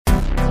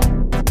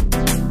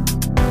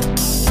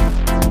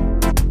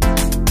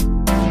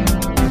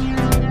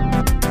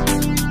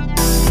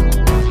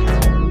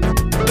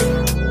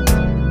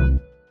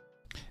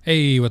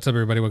Hey, what's up,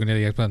 everybody? Welcome to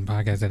the X Button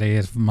Podcast. Today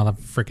is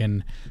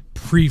motherfucking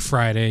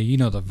pre-Friday. You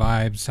know the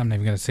vibes. I'm not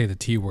even going to say the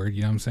T word.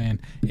 You know what I'm saying?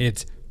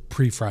 It's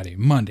pre-Friday.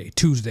 Monday,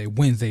 Tuesday,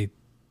 Wednesday,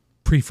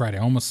 pre-Friday.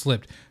 Almost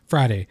slipped.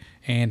 Friday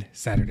and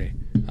Saturday.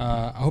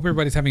 I hope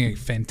everybody's having a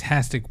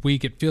fantastic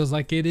week. It feels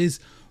like it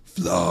is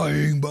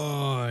flying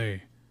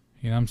by.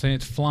 You know what I'm saying?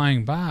 It's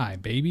flying by,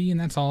 baby. And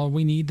that's all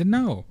we need to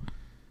know.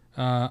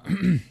 I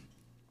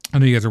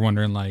know you guys are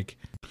wondering, like,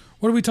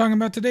 what are we talking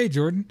about today,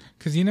 Jordan?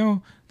 Because,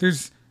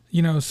 there's...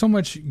 so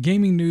much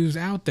gaming news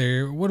out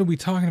there. What are we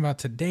talking about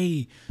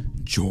today,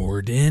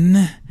 Jordan?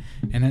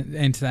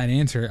 And to that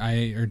answer,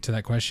 to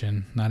that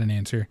question, not an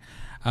answer,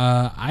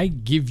 I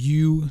give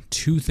you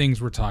two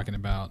things we're talking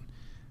about.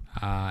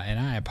 And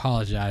I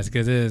apologize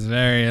because it is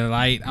very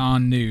light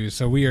on news.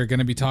 So we are going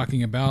to be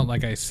talking about,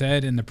 like I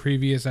said in the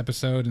previous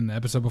episode and the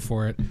episode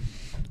before it,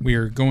 we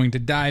are going to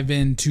dive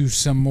into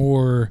some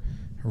more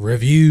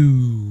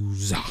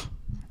reviews.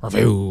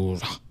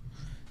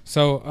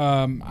 So,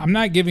 I'm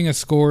not giving a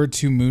score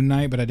to Moon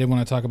Knight, but I did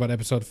want to talk about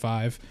episode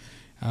 5.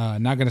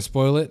 Not going to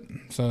spoil it,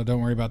 so don't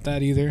worry about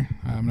that either.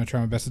 I'm going to try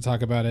my best to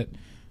talk about it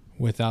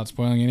without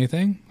spoiling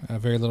anything.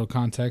 Very little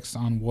context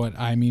on what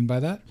I mean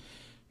by that.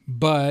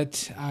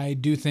 But I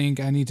do think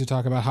I need to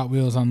talk about Hot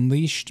Wheels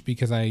Unleashed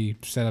because I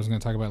said I was going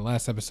to talk about it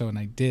last episode and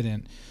I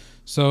didn't.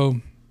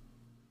 So,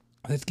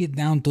 let's get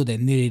down to the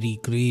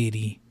nitty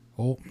gritty.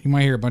 Oh, you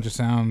might hear a bunch of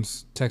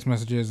sounds, text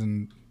messages,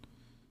 and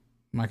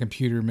my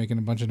computer making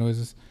a bunch of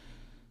noises.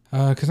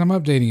 Because I'm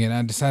updating it.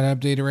 I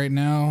decided to update it right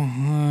now.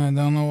 I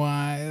don't know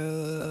why.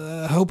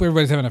 I hope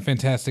everybody's having a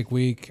fantastic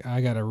week. I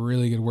got a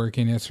really good work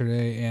in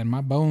yesterday, and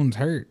my bones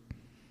hurt.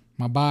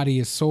 My body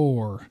is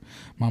sore.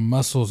 My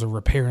muscles are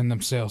repairing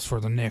themselves for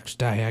the next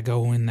day. I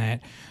go in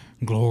that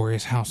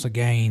glorious house of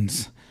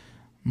gains.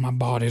 My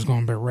body's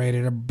going to be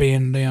ready to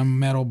bend them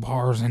metal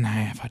bars in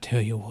half, I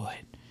tell you what.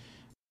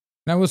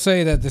 And I will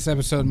say that this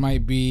episode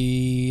might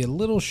be a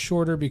little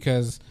shorter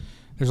because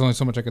there's only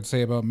so much I could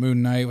say about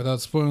Moon Knight without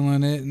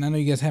spoiling it, and I know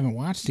you guys haven't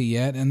watched it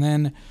yet. And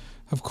then,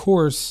 of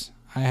course,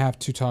 I have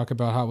to talk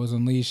about Hot Wheels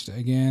Unleashed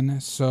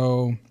again,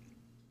 so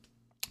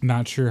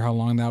not sure how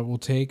long that will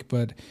take,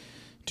 but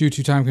due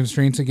to time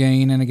constraints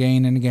again and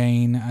again and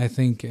again, I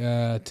think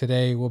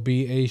today will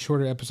be a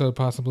shorter episode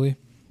possibly.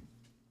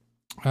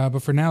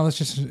 But for now, let's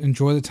just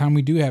enjoy the time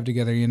we do have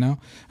together,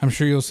 I'm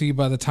sure you'll see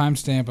by the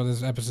timestamp of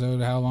this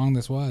episode how long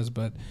this was,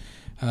 but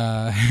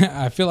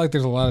I feel like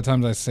there's a lot of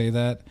times I say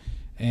that,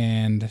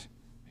 and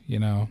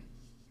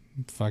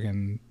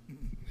fucking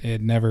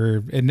it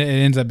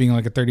ends up being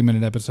like a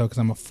 30-minute episode because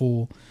I'm a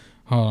fool.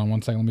 Hold on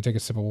one second, let me take a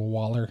sip of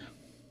water.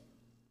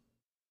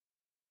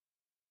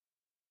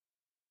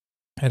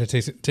 I had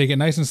to take it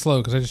nice and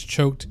slow because I just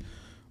choked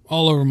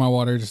all over my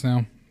water just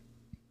now.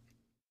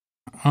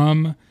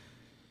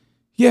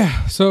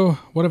 Yeah, so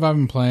what have I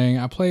been playing?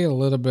 I play a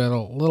little bit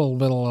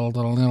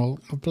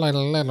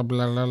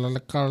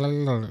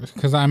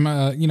because I'm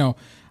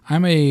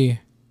a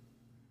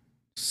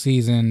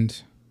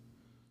seasoned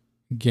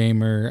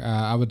gamer.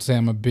 I would say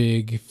I'm a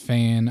big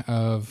fan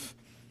of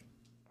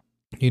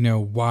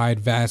wide,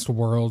 vast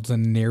worlds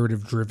and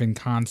narrative-driven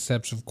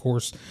concepts, of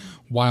course,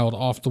 wild,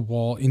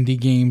 off-the-wall indie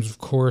games, of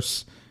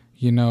course,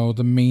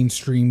 the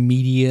mainstream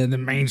media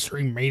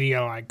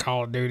like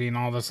Call of Duty and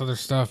all this other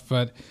stuff.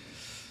 But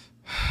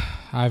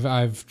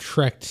I've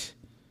trekked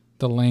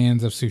the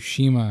lands of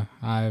Tsushima.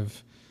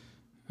 I've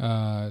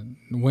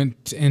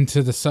went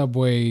into the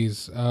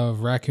subways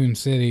of Raccoon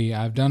City.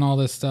 I've done all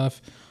this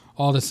stuff,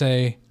 all to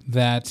say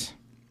that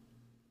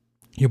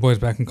your boy's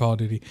back in Call of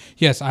Duty.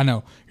 Yes, I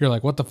know. You're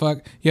like, what the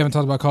fuck? You haven't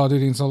talked about Call of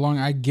Duty in so long.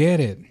 I get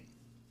it.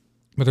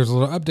 But there's a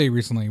little update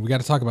recently. We got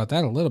to talk about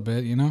that a little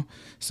bit,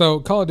 So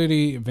Call of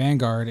Duty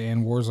Vanguard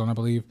and Warzone, I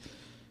believe,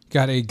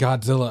 got a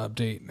Godzilla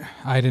update.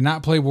 I did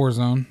not play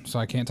Warzone, so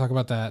I can't talk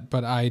about that.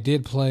 But I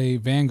did play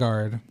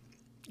Vanguard,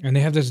 and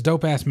they have this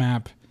dope-ass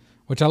map,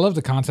 which I love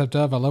the concept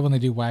of. I love when they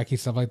do wacky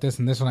stuff like this,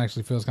 and this one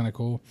actually feels kind of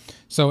cool.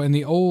 So in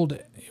the old,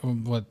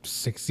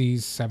 60s,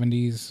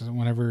 70s,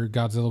 whenever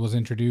Godzilla was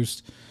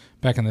introduced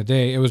back in the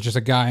day, it was just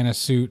a guy in a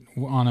suit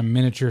on a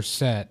miniature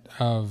set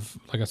of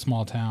like a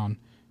small town,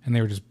 and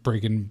they were just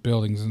breaking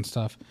buildings and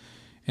stuff.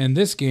 In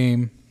this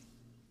game,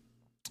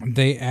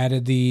 they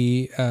added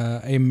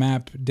a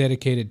map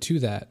dedicated to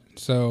that.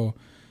 So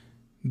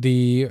I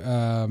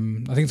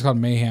think it's called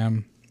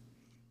Mayhem.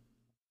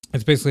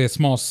 It's basically a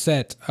small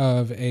set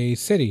of a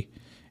city,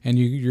 and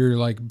you're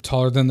like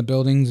taller than the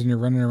buildings, and you're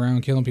running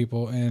around killing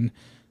people, and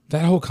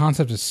that whole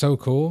concept is so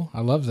cool.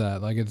 I love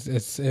that. Like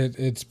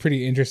it's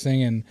pretty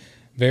interesting and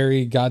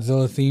very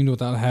Godzilla themed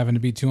without having to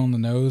be too on the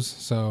nose.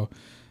 So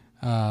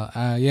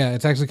yeah,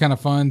 it's actually kind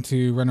of fun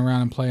to run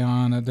around and play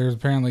on. There's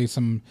apparently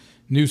some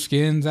new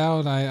skins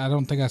out. I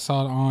don't think I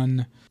saw it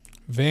on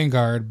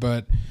Vanguard,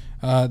 but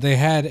they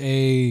had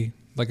a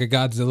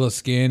Godzilla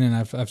skin, and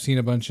I've seen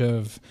a bunch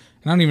of.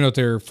 I don't even know if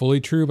they're fully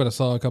true, but I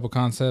saw a couple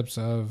concepts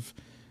of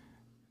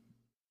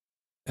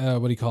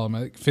what do you call them?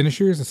 Like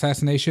finishers,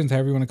 assassinations,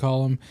 however you want to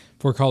call them,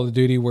 for Call of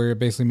Duty, where it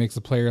basically makes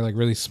the player like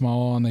really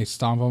small and they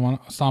stomp on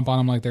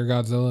them like they're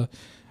Godzilla.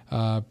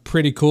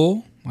 Pretty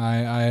cool.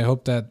 I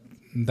hope that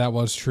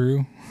was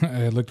true.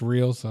 It looked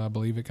real, so I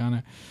believe it kind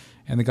of.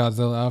 And the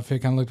Godzilla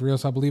outfit kind of looked real,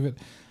 so I believe it.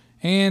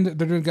 And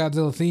they're doing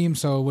Godzilla theme,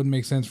 so it wouldn't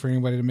make sense for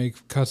anybody to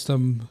make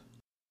custom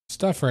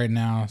stuff right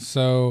now.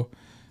 So,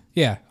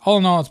 yeah, all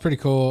in all, it's pretty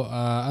cool.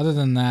 Other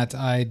than that,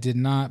 I did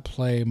not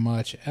play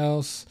much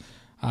else.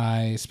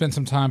 I spent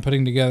some time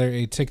putting together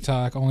a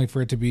TikTok only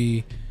for it to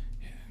be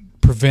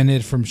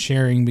prevented from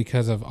sharing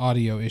because of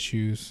audio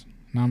issues.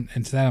 And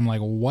to that, I'm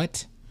like,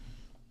 what?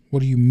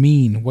 What do you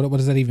mean? What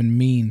does that even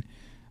mean?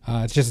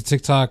 It's just a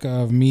TikTok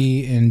of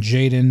me and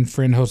Jaden,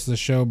 friend, host of the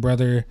show,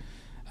 brother,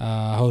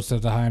 host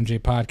of the Hi MJ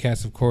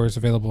podcast, of course,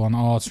 available on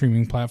all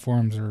streaming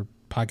platforms, or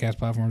podcast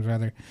platforms,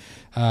 rather.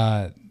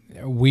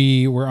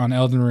 We were on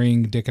Elden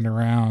Ring dicking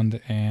around,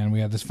 and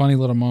we had this funny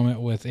little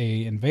moment with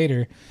a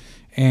invader,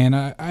 and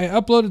I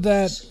uploaded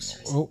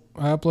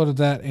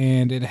that.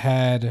 And it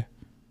had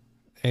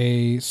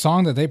a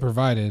song that they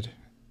provided,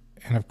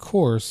 and of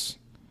course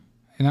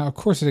it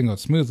didn't go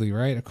smoothly,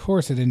 right? Of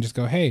course it didn't just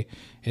go, hey,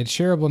 it's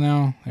shareable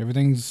now,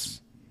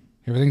 everything's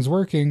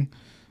working.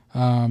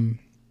 I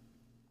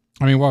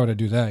mean, why would I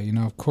do that?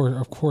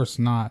 Of course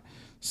not.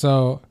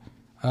 So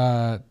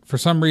for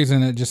some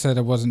reason it just said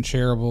it wasn't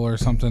shareable or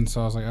something, so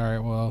I was like, all right,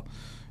 well,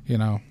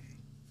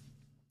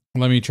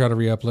 let me try to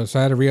re-upload. So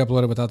I had to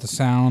re-upload it without the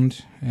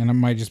sound, and it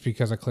might just be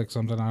because I clicked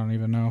something, I don't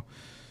even know.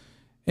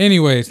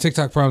 Anyways,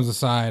 TikTok problems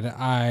aside,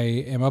 I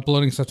am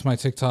uploading stuff to my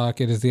TikTok.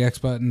 It is the X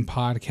Button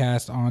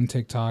Podcast on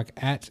TikTok,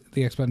 at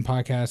the X Button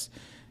Podcast,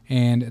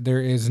 and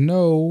there is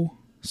no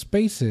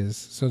spaces,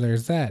 so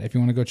there's that. If you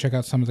want to go check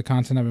out some of the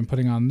content I've been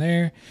putting on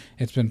there,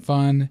 it's been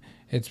fun.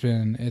 It's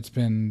been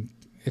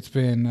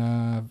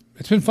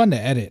fun to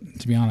edit,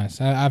 to be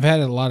honest. I've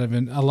had a lot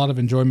of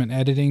enjoyment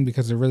editing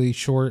because they're really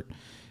short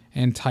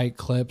and tight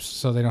clips,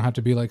 so they don't have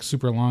to be like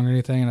super long or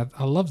anything, and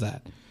I love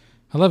that.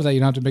 I love that you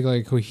don't have to make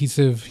like a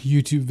cohesive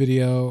YouTube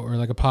video or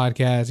like a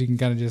podcast. You can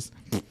kind of just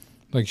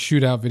like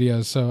shoot out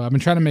videos. So I've been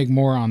trying to make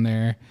more on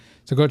there.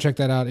 So go check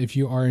that out if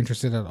you are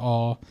interested at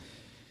all.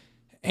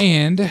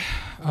 And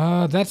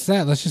that's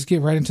that. Let's just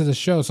get right into the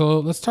show. So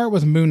let's start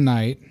with Moon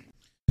Knight,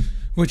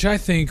 which I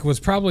think was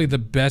probably the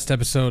best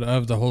episode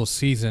of the whole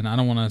season. I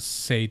don't want to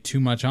say too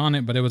much on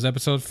it, but it was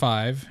episode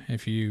 5,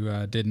 if you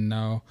didn't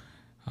know.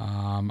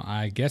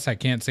 I guess I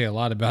can't say a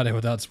lot about it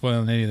without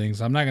spoiling anything,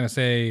 so I'm not going to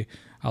say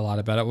a lot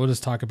about it. We'll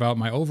just talk about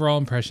my overall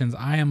impressions.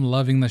 I am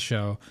loving the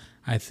show.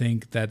 I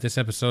think that this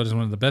episode is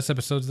one of the best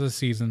episodes of the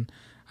season.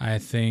 I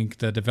think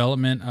the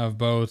development of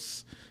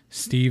both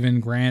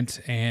Stephen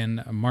Grant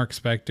and Mark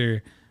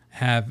Spector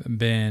have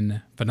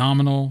been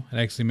phenomenal. It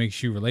actually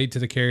makes you relate to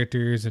the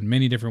characters in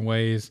many different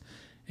ways.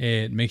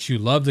 It makes you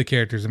love the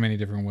characters in many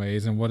different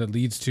ways, and what it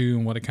leads to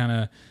and what it kind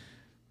of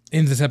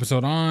ends this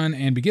episode on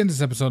and begins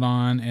this episode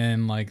on.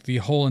 And like the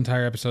whole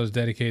entire episode is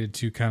dedicated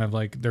to kind of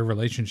like their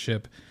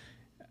relationship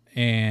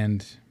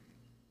and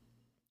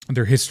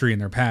their history and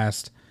their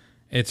past.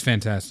 It's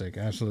fantastic.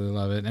 I absolutely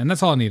love it. And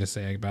that's all I need to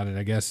say about it,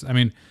 I guess. I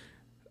mean,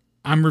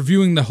 I'm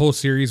reviewing the whole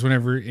series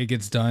whenever it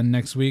gets done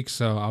next week,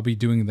 so I'll be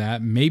doing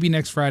that. Maybe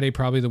next Friday,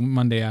 probably the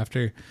Monday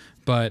after.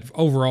 But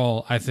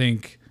overall, I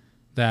think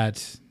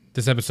that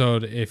this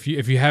episode, if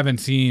you haven't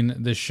seen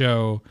this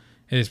show,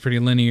 it is pretty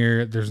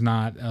linear. There's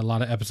not a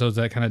lot of episodes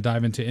that kind of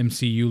dive into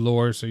MCU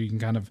lore, so you can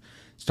kind of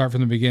start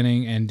from the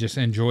beginning and just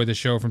enjoy the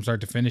show from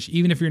start to finish.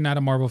 Even if you're not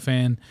a Marvel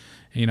fan,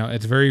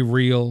 it's very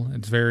real.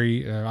 It's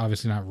very,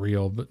 obviously not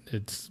real, but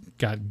it's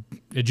got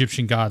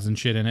Egyptian gods and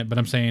shit in it. But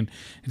I'm saying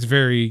it's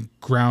very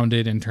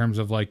grounded in terms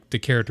of like the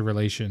character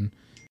relation.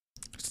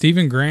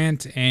 Stephen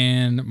Grant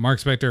and Mark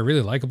Spector are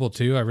really likable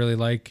too. I really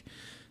like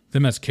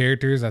them as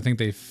characters. I think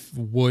they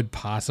would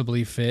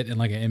possibly fit in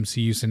like an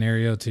MCU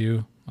scenario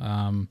too.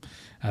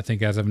 I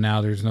think as of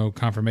now, there's no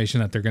confirmation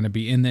that they're going to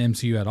be in the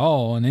MCU at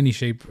all in any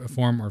shape,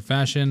 form, or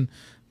fashion.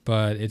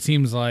 But it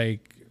seems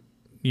like,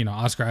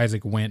 Oscar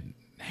Isaac went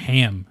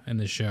ham in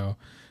the show.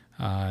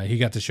 He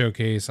got to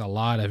showcase a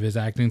lot of his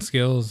acting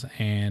skills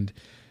and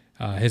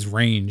his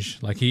range.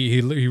 Like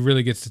he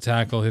really gets to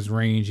tackle his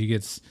range. He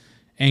gets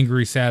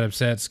angry, sad,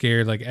 upset,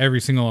 scared. Like every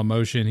single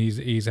emotion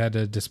he's had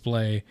to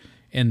display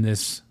in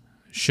this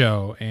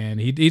show, and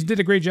he did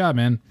a great job,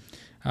 man.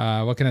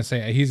 What can I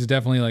say? He's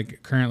definitely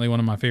like currently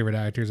one of my favorite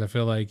actors. I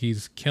feel like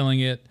he's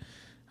killing it.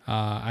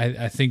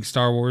 I think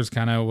Star Wars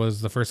kind of was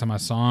the first time I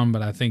saw him,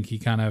 but I think he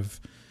kind of,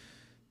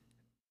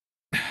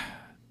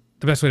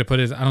 the best way to put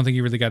it is I don't think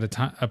he really got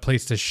a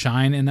place to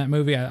shine in that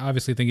movie. I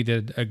obviously think he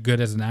did a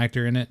good as an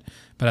actor in it,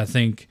 but I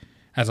think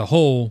as a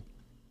whole,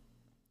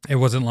 it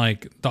wasn't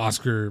like the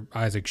Oscar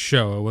Isaac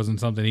show. It wasn't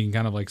something he can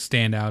kind of like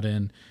stand out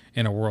in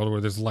a world where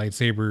there's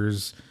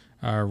lightsabers,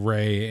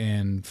 Ray,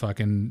 and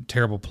fucking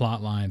terrible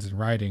plot lines and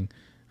writing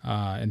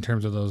in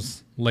terms of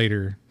those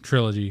later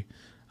trilogy.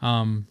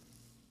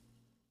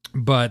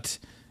 But,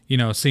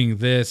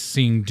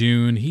 seeing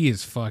Dune, he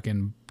is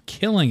fucking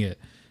killing it.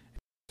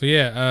 So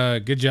yeah,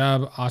 good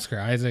job, Oscar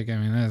Isaac. I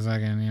mean, that's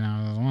fucking,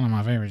 one of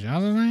my favorite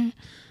shows, I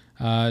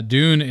think.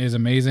 Dune is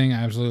amazing.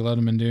 I absolutely loved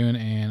him in Dune.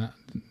 And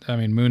I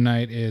mean, Moon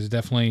Knight is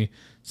definitely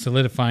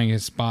solidifying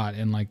his spot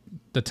in like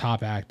the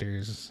top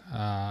actors.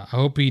 I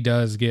hope he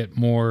does get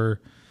more,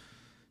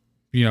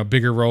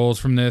 bigger roles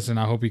from this, and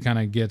I hope he kind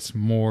of gets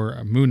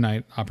more Moon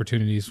Knight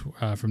opportunities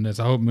from this.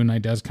 I hope Moon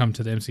Knight does come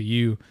to the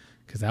MCU,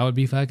 because that would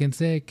be fucking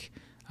sick.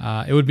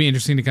 It would be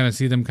interesting to kind of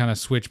see them kind of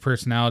switch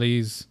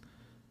personalities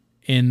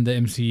in the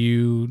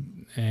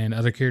MCU and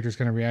other characters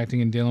kind of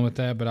reacting and dealing with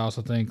that. But I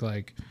also think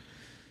like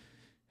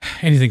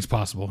anything's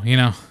possible,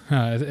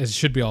 it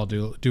should be all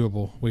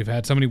doable. We've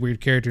had so many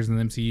weird characters in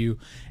the MCU.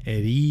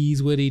 It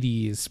is what it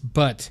is.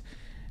 But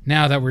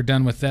now that we're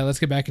done with that, let's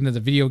get back into the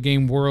video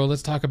game world.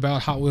 Let's talk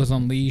about Hot Wheels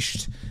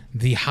Unleashed,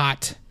 the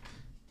hottest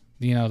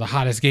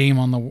game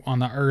on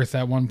the earth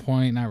at one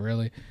point. Not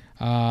really.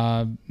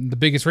 The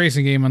biggest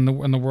racing game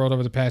in the world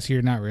over the past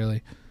year. Not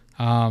really.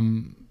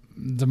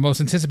 The most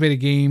anticipated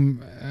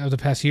game of the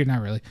past year.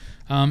 Not really.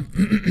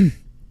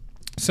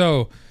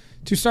 So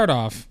to start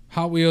off,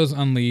 Hot Wheels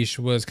Unleashed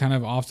was kind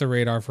of off the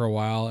radar for a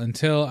while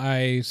until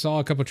I saw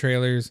a couple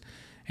trailers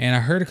and I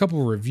heard a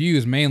couple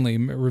reviews, mainly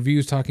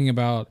reviews talking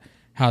about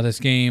how this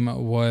game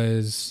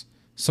was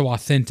so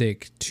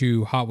authentic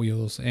to Hot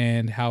Wheels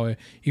and how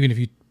even if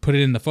you put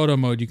it in the photo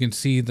mode, you can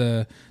see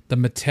the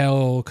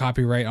Mattel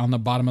copyright on the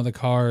bottom of the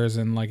cars,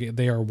 and like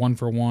they are one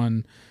for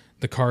one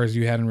the cars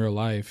you had in real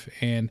life.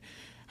 And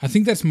I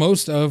think that's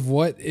most of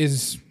what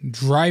is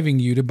driving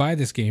you to buy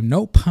this game.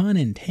 No pun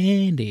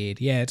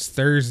intended. Yeah, it's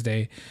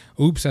Thursday.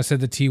 Oops, I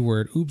said the T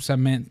word. Oops, I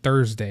meant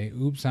Thursday.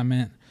 Oops, I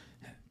meant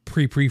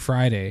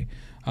pre-Friday.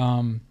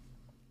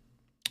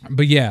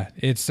 But yeah,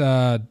 it's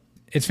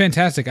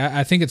fantastic.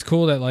 I think it's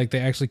cool that like they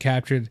actually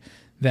captured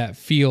that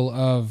feel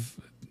of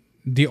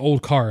the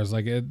old cars.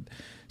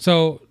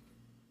 So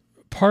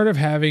part of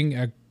having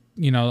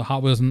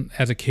Hot Wheels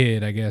as a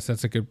kid, I guess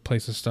that's a good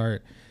place to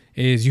start,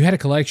 is you had a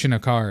collection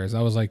of cars.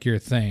 That was like your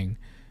thing.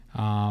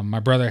 My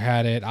brother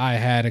had it. I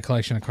had a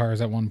collection of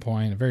cars at one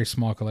point, a very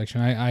small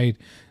collection. I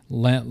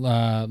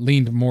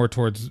leaned more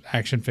towards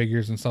action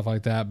figures and stuff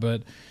like that.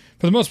 But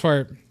for the most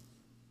part,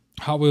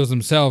 Hot Wheels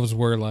themselves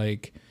were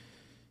like,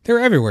 they were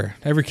everywhere.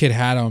 Every kid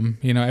had them.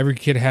 Every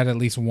kid had at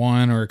least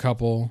one or a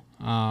couple.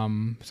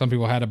 Some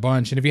people had a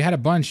bunch. And if you had a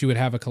bunch, you would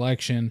have a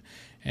collection.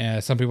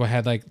 Some people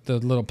had like the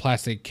little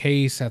plastic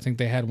case. I think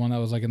they had one that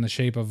was like in the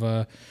shape of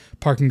a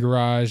parking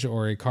garage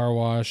or a car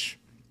wash.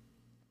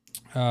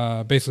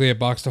 Basically a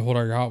box to hold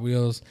all your Hot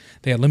Wheels.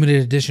 They had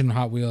limited edition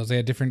Hot Wheels. They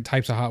had different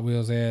types of Hot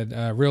Wheels. They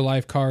had real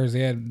life cars.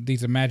 They had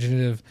these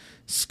imaginative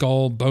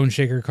skull bone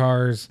shaker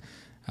cars.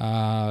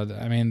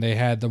 They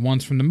had the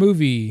ones from the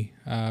movie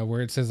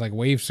where it says like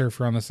Wave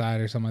Surfer on the side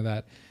or something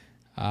like that.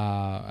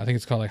 I think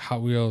it's called like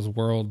Hot Wheels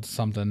World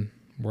something.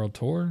 World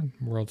Tour?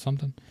 World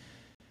something.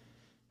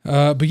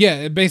 But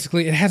yeah,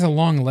 basically it has a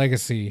long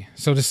legacy.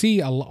 So to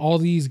see all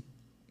these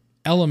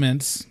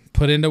elements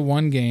put into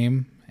one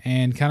game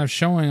and kind of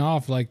showing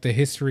off like the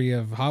history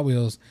of Hot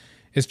Wheels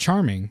is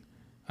charming.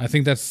 I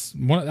think it's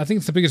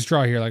the biggest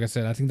draw here. Like I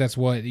said, I think that's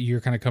what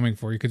you're kind of coming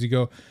for, because you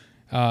go,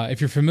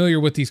 if you're familiar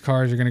with these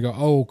cars, you're going to go,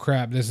 oh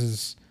crap, this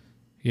is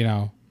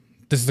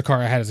the car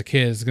I had as a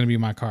kid. This is going to be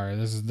my car.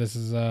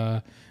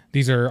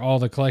 These are all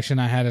the collection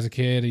I had as a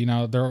kid.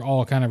 They're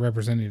all kind of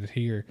represented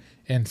here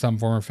in some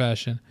form or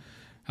fashion.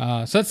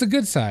 So that's the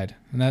good side.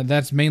 And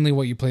that's mainly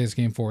what you play this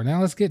game for.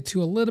 Now let's get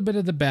to a little bit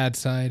of the bad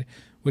side,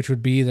 which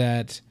would be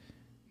that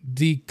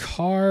the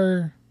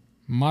car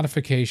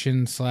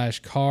modification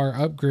 / car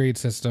upgrade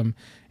system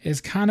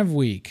is kind of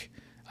weak.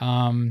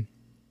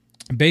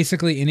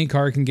 Basically any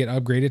car can get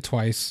upgraded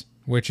twice,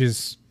 which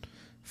is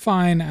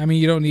fine. I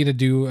mean, you don't need to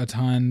do a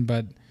ton,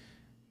 but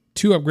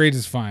 2 upgrades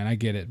is fine. I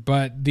get it.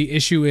 But the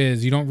issue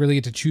is you don't really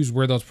get to choose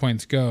where those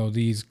points go.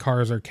 These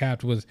cars are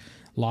capped with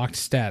locked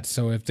stats.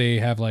 So if they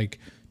have like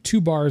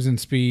 2 bars in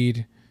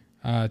speed,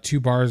 2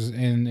 bars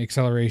in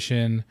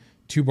acceleration,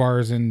 2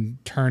 bars in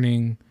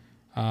turning,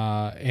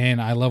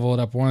 and I level it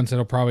up once,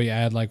 it'll probably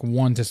add like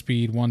 1 to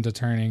speed, 1 to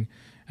turning,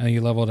 and then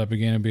you level it up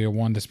again, it'll be a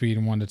 1 to speed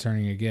and 1 to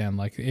turning again.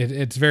 Like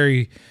it's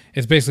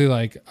basically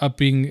like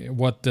upping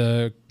what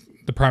the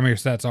primary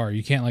stats are.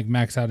 You can't like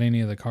max out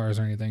any of the cars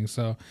or anything.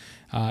 So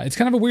it's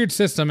kind of a weird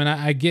system, and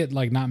I get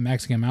like not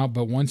maxing them out,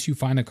 but once you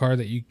find a car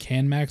that you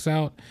can max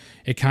out,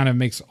 it kind of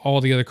makes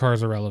all the other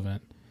cars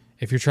irrelevant.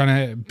 If you're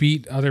trying to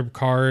beat other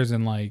cars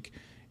and like,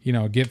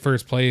 get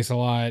first place a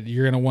lot,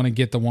 you're going to want to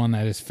get the one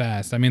that is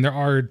fast. I mean, there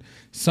are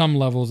some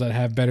levels that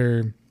have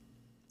better,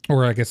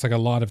 or I guess like a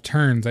lot of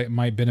turns that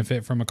might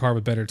benefit from a car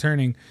with better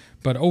turning.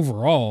 But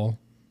overall,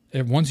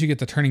 once you get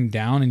the turning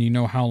down and you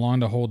know how long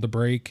to hold the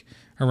brake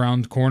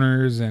around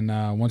corners, and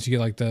once you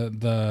get like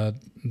the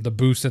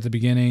boost at the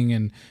beginning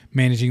and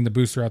managing the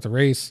boost throughout the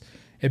race,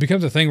 it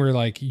becomes a thing where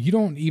like you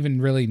don't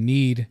even really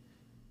need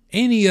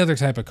any other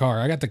type of car.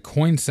 I got the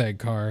Koenigsegg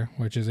car,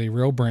 which is a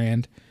real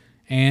brand,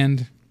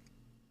 and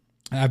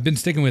I've been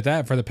sticking with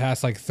that for the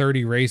past like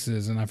 30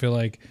 races, and I feel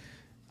like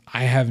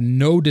I have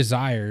no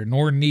desire,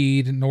 nor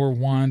need, nor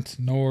want,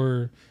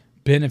 nor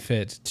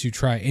benefit to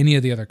try any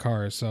of the other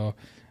cars. So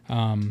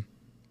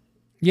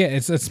yeah,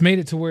 it's made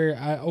it to where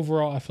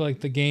overall I feel like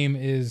the game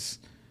is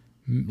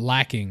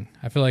lacking.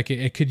 I feel like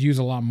it could use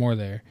a lot more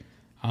there.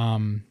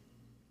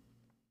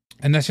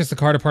 And that's just the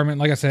car department.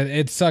 Like I said,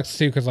 it sucks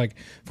too because, like,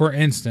 for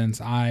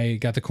instance, I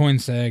got the coin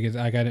seg.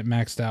 I got it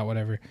maxed out,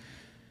 whatever.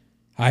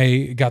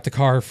 I got the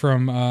car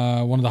from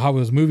one of the Hot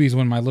Wheels movies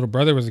when my little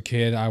brother was a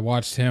kid. I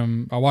watched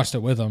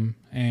it with him,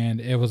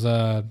 and it was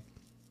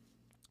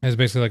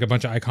basically like a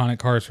bunch of iconic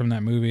cars from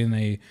that movie,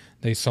 and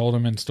they sold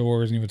them in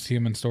stores, and you would see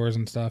them in stores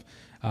and stuff.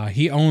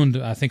 He owned,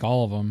 I think,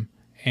 all of them,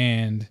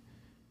 and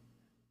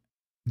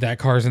that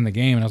car's in the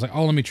game. And I was like,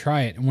 oh, let me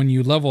try it. And when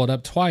you level it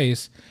up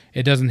twice,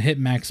 it doesn't hit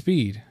max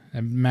speed,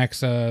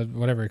 max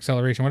whatever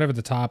acceleration, whatever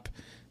the top.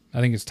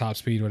 I think it's top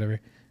speed, whatever.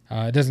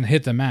 It doesn't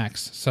hit the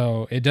max,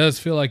 so it does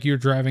feel like you're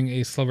driving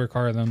a slower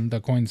car than the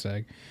coin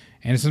seg,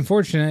 and it's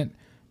unfortunate.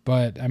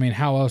 But I mean,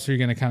 how else are you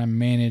going to kind of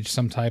manage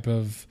some type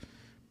of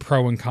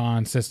pro and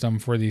con system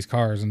for these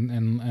cars,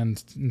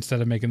 and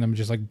instead of making them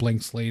just like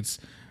blank slates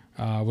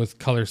with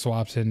color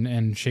swaps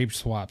and shape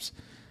swaps?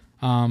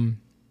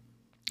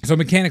 So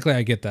mechanically,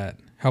 I get that.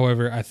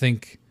 However, I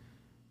think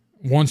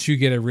once you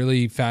get a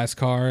really fast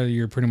car,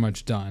 you're pretty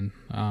much done,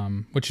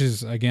 which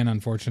is, again,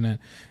 unfortunate.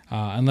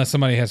 Unless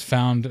somebody has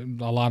found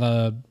a lot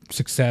of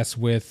success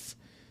with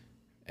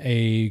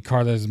a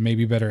car that's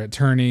maybe better at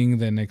turning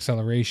than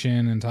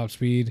acceleration and top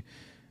speed,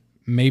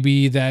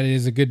 maybe that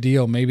is a good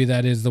deal. Maybe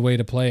that is the way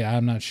to play.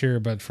 I'm not sure,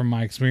 but from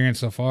my experience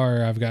so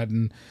far, I've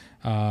gotten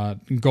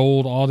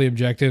gold all the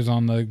objectives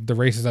on the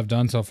races I've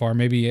done so far,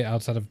 maybe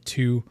outside of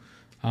 2.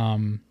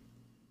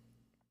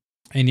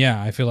 And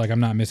yeah, I feel like I'm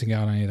not missing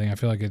out on anything. I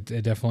feel like it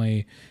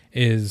definitely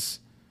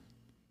is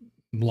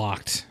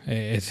locked.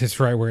 It's just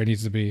right where it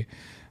needs to be.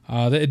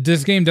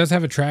 This game does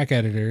have a track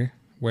editor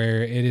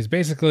where it is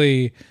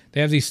basically,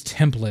 they have these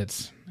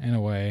templates in a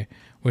way,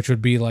 which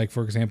would be like,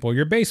 for example,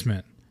 your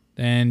basement.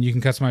 And you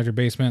can customize your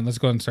basement. Let's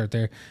go ahead and start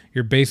there.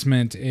 Your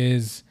basement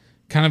is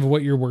kind of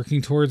what you're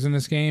working towards in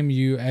this game.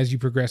 As you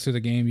progress through the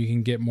game, you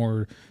can get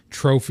more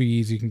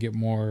trophies. You can get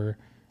more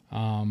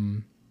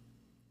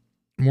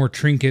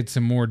trinkets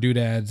and more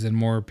doodads and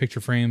more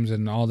picture frames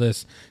and all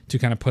this to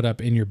kind of put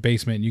up in your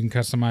basement. You can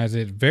customize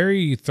it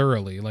very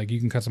thoroughly. Like, you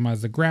can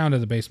customize the ground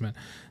of the basement,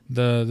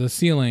 the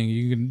ceiling.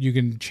 You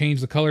can change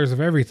the colors of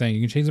everything.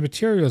 You can change the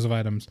materials of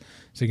items.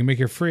 So you can make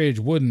your fridge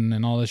wooden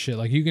and all this shit.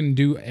 Like, you can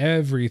do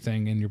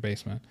everything in your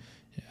basement.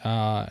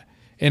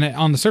 And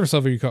on the surface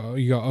level, you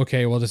go,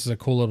 okay, well, this is a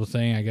cool little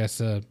thing, I guess,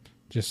 you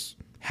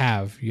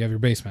have your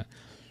basement.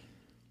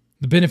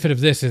 The benefit of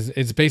this is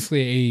it's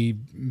basically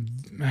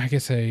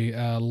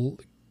a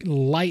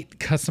light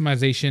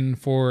customization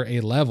for a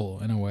level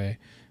in a way,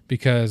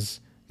 because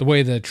the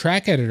way the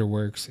track editor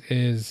works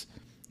is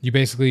you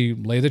basically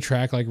lay the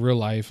track like real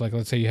life. Like,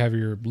 let's say you have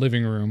your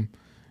living room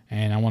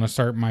and I want to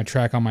start my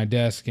track on my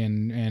desk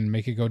and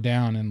make it go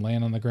down and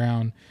land on the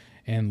ground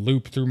and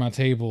loop through my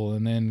table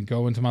and then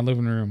go into my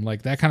living room.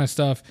 Like, that kind of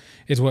stuff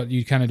is what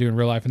you kind of do in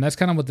real life. And that's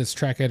kind of what this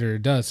track editor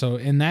does. So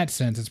in that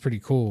sense, it's pretty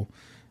cool.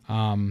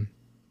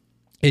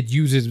 It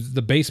uses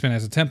the basement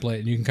as a template,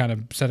 and you can kind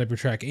of set up your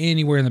track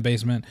anywhere in the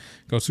basement,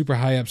 go super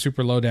high up,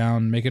 super low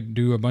down, make it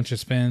do a bunch of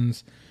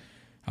spins.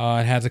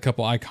 It has a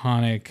couple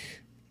iconic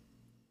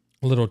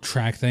little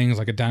track things,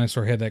 like a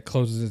dinosaur head that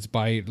closes its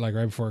bite, like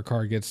right before a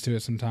car gets to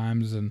it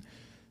sometimes. And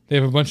they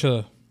have a bunch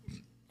of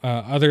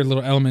other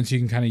little elements you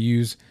can kind of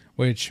use,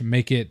 which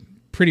make it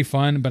pretty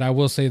fun. But I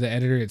will say the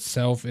editor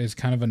itself is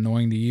kind of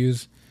annoying to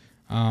use.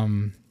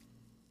 It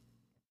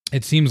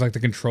seems like the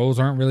controls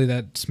aren't really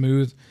that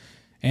smooth.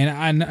 And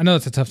I know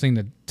it's a tough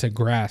thing to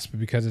grasp,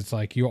 because it's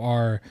like you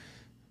are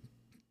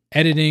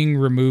editing,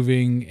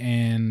 removing,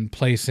 and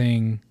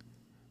placing,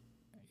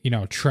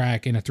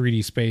 track in a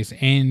 3D space,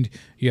 and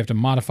you have to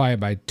modify it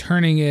by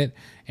turning it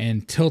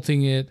and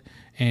tilting it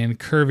and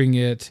curving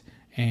it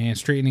and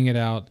straightening it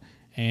out,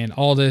 and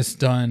all this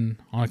done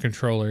on a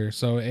controller.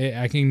 So it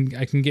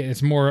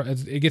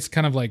gets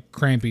kind of like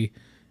crampy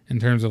in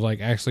terms of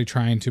like actually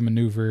trying to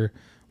maneuver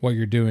what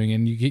you're doing,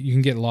 and you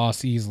can get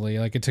lost easily.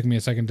 Like, it took me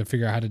a second to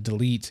figure out how to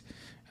delete,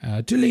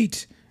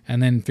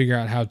 and then figure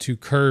out how to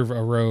curve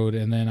a road,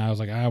 and then I was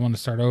like, I want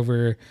to start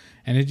over,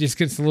 and it just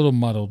gets a little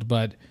muddled.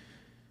 But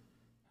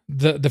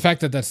the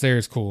fact that that's there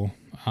is cool.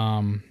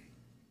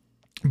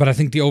 But I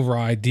think the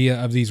overall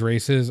idea of these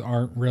races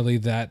aren't really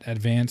that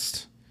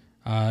advanced.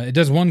 It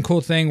does one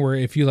cool thing where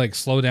if you like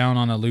slow down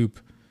on a loop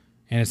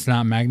and it's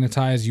not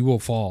magnetized, you will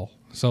fall.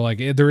 So like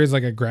there is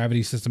like a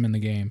gravity system in the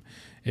game.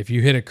 If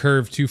you hit a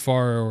curve too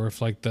far, or if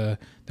like the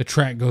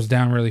track goes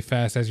down really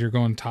fast as you're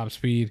going top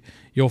speed,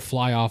 you'll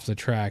fly off the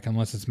track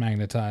unless it's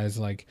magnetized.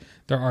 Like,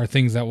 there are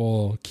things that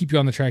will keep you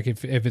on the track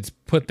if it's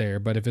put there,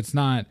 but if it's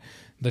not,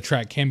 the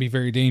track can be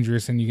very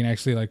dangerous and you can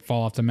actually like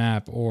fall off the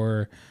map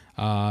or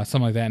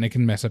something like that, and it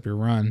can mess up your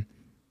run,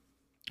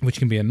 which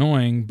can be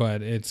annoying.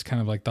 But it's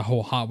kind of like the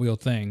whole Hot Wheel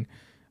thing.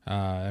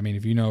 I mean,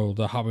 if you know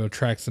the Hot Wheel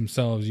tracks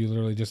themselves, you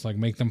literally just like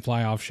make them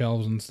fly off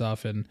shelves and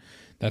stuff, and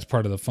that's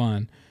part of the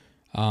fun.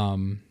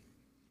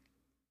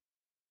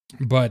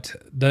 But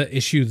the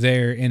issue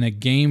there in a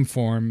game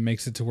form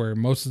makes it to where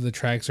most of the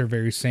tracks are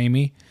very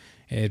samey.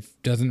 It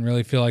doesn't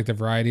really feel like the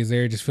variety is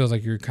there. It just feels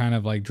like you're kind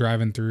of like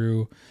driving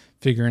through,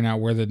 figuring out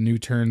where the new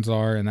turns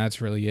are, and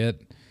that's really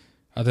it.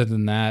 Other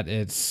than that,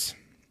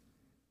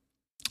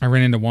 I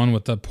ran into one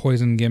with the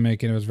poison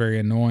gimmick and it was very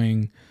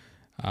annoying.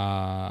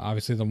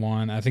 Obviously the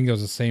one, I think it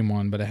was the same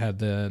one, but it had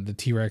the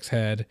T-Rex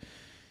head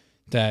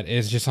that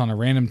is just on a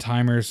random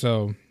timer.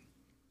 So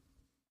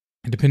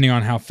depending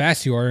on how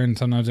fast you are, and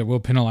sometimes it will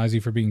penalize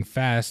you for being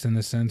fast in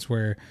the sense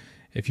where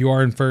if you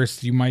are in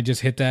first, you might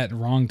just hit that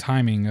wrong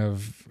timing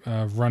of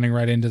running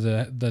right into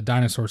the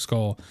dinosaur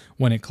skull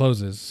when it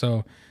closes.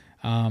 So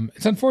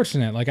it's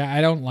unfortunate. Like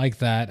I don't like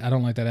that. I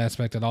don't like that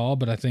aspect at all,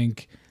 but I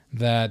think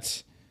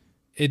that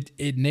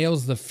it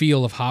nails the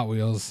feel of Hot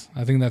Wheels.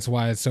 I think that's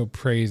why it's so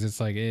praised. It's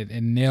like it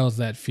nails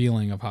that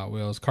feeling of Hot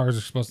Wheels. Cars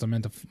are supposed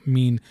to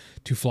mean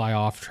to fly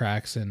off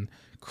tracks and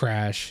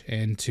crash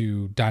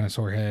into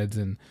dinosaur heads,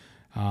 and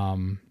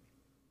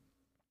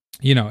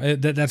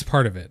that's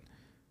part of it.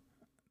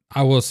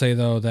 I will say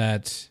though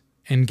that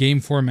in game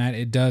format,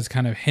 it does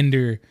kind of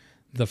hinder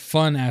the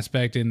fun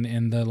aspect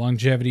and the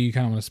longevity you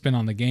kind of want to spend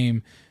on the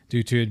game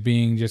due to it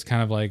being just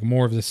kind of like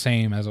more of the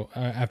same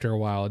after a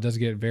while. It does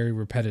get very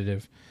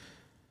repetitive.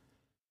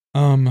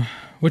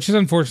 Which is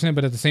unfortunate,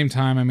 but at the same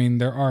time, I mean,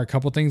 there are a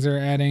couple things they're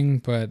adding,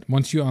 but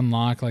once you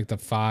unlock like the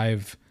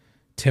 5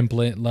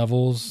 template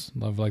levels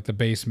of like the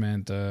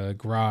basement, the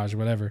garage,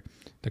 whatever,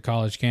 the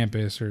college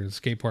campus or the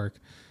skate park,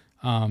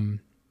 once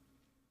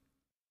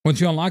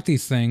you unlock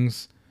these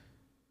things,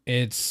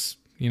 it's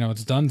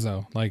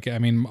donezo. Like, I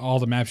mean, all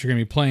the maps you're going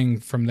to be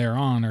playing from there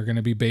on are going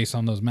to be based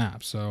on those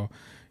maps. So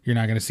you're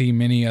not going to see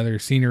many other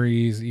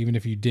sceneries. Even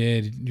if you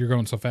did, you're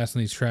going so fast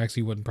on these tracks,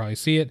 you wouldn't probably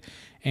see it.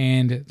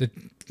 And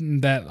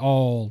that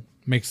all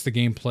makes the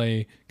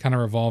gameplay kind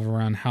of revolve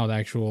around how the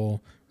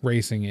actual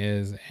racing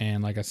is.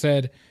 And like I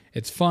said,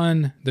 it's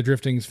fun. The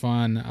drifting's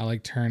fun. I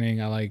like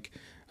turning. I like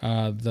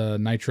the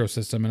nitro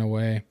system in a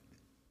way.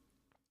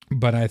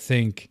 But I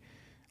think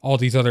all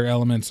these other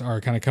elements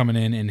are kind of coming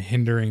in and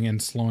hindering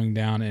and slowing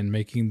down and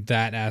making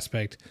that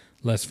aspect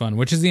less fun,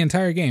 which is the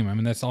entire game. I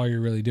mean, that's all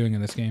you're really doing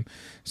in this game.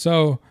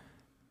 So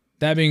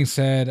that being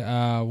said,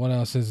 what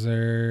else is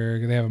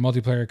there? They have a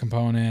multiplayer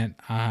component.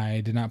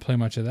 I did not play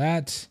much of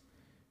that.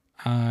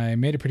 I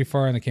made it pretty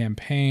far in the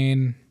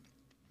campaign.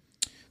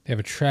 They have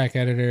a track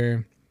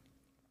editor.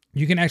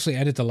 You can actually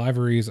edit the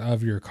liveries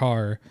of your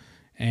car,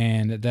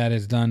 and that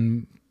is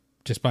done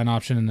just by an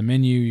option in the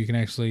menu. You can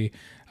actually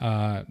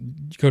go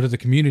to the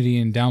community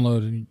and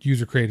download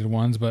user-created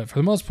ones, but for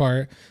the most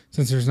part,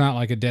 since there's not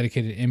like a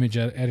dedicated image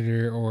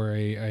editor or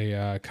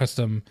a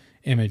custom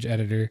image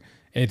editor,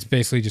 it's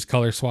basically just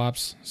color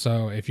swaps.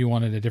 So if you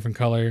wanted a different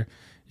color,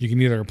 you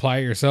can either apply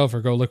it yourself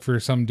or go look for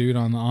some dude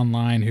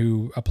online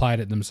who applied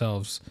it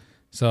themselves.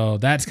 So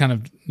that's kind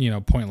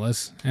of,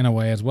 pointless in a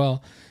way as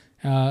well.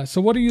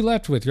 So what are you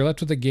left with? You're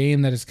left with a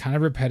game that is kind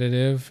of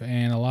repetitive,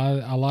 and a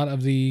lot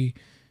of the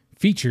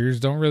features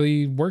don't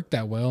really work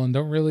that well and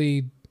don't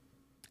really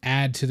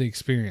add to the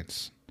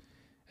experience.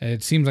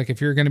 It seems like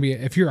if you're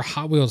a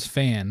Hot Wheels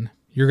fan,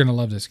 you're going to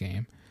love this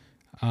game.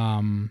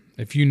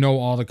 If you know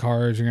all the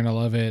cars, you're going to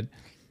love it.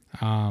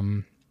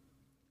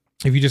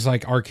 If you just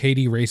like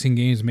arcadey racing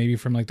games, maybe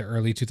from like the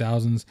early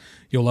 2000s,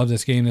 you'll love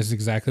this game. This is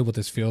exactly what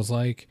this feels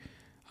like.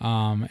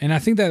 And I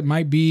think that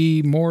might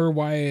be more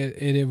why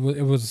it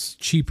was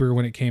cheaper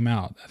when it came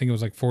out. I think it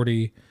was like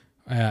 $40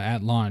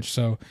 at launch.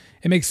 So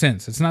it makes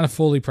sense. It's not a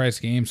fully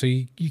priced game, so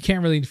you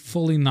can't really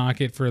fully knock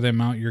it for the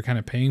amount you're kind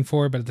of paying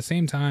for. But at the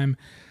same time,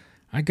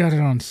 I got it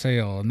on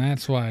sale, and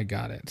that's why I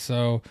got it.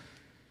 So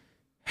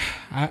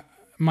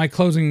my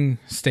closing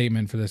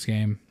statement for this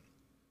game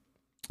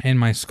and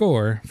my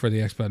score for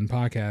the X Button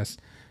podcast,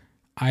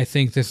 I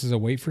think this is a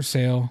wait for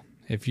sale.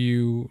 If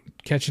you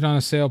catch it on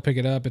a sale, pick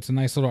it up. It's a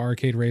nice little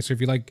arcade racer.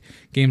 If you like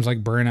games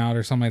like Burnout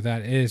or something like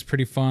that, it is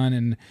pretty fun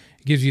and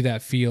it gives you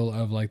that feel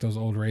of like those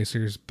old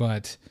racers.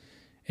 But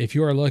if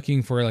you are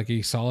looking for like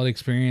a solid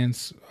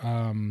experience,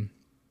 or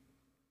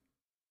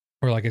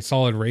like a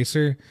solid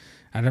racer,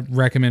 I'd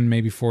recommend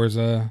maybe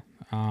Forza,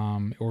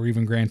 or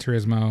even Gran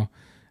Turismo.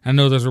 I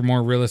know those are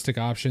more realistic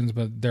options,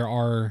 but there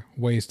are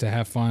ways to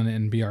have fun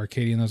and be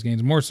arcadey in those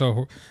games. More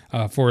so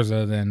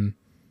Forza than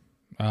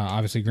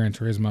obviously Gran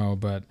Turismo,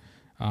 but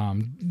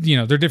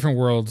they're different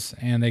worlds,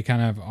 and they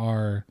kind of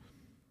are,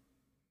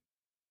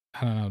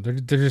 I don't know,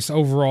 they're just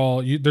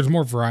overall, there's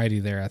more variety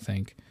there, I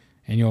think,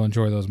 and you'll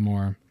enjoy those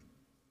more.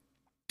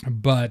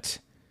 But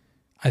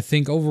I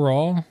think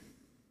overall,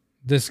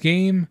 this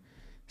game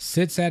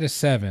sits at a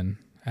 7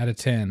 out of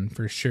 10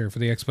 for sure for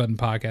the X Button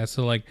podcast.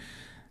 So like,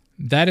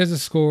 that is a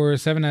score,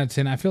 7 out of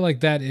 10. I feel like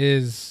that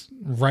is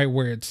right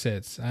where it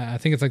sits. I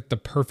think it's like the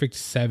perfect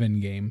 7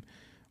 game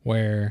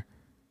where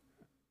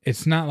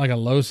it's not like a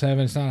low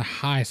 7. It's not a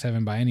high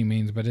 7 by any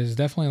means, but it's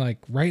definitely like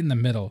right in the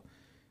middle.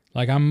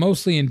 Like, I'm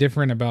mostly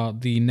indifferent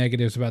about the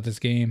negatives about this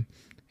game.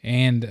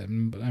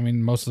 And I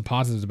mean, most of the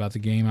positives about the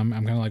game, I'm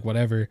kind of like,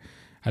 whatever.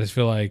 I just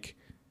feel like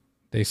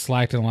they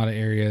slacked in a lot of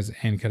areas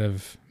and could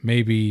have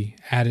maybe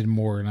added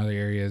more in other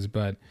areas.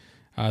 But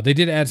They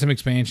did add some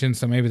expansions,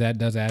 so maybe that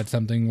does add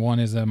something. One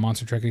is a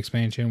Monster Truck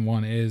expansion.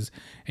 One is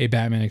a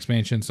Batman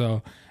expansion.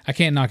 So I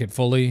can't knock it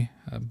fully,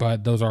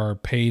 but those are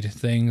paid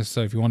things.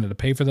 So if you wanted to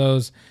pay for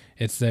those,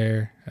 it's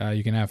there.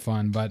 You can have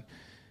fun. But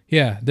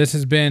yeah, this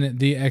has been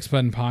the X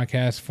Button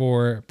Podcast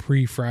for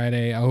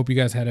pre-Friday. I hope you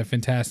guys had a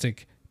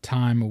fantastic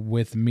time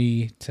with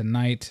me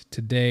tonight,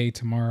 today,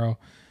 tomorrow.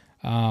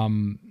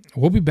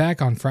 We'll be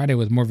back on Friday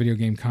with more video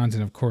game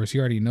content, of course.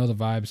 You already know the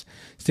vibes.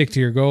 Stick to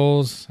your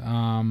goals.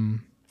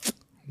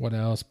 What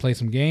else? Play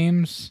some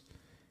games.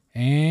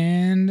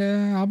 And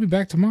I'll be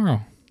back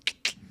tomorrow.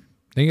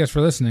 Thank you guys for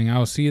listening. I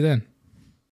will see you then.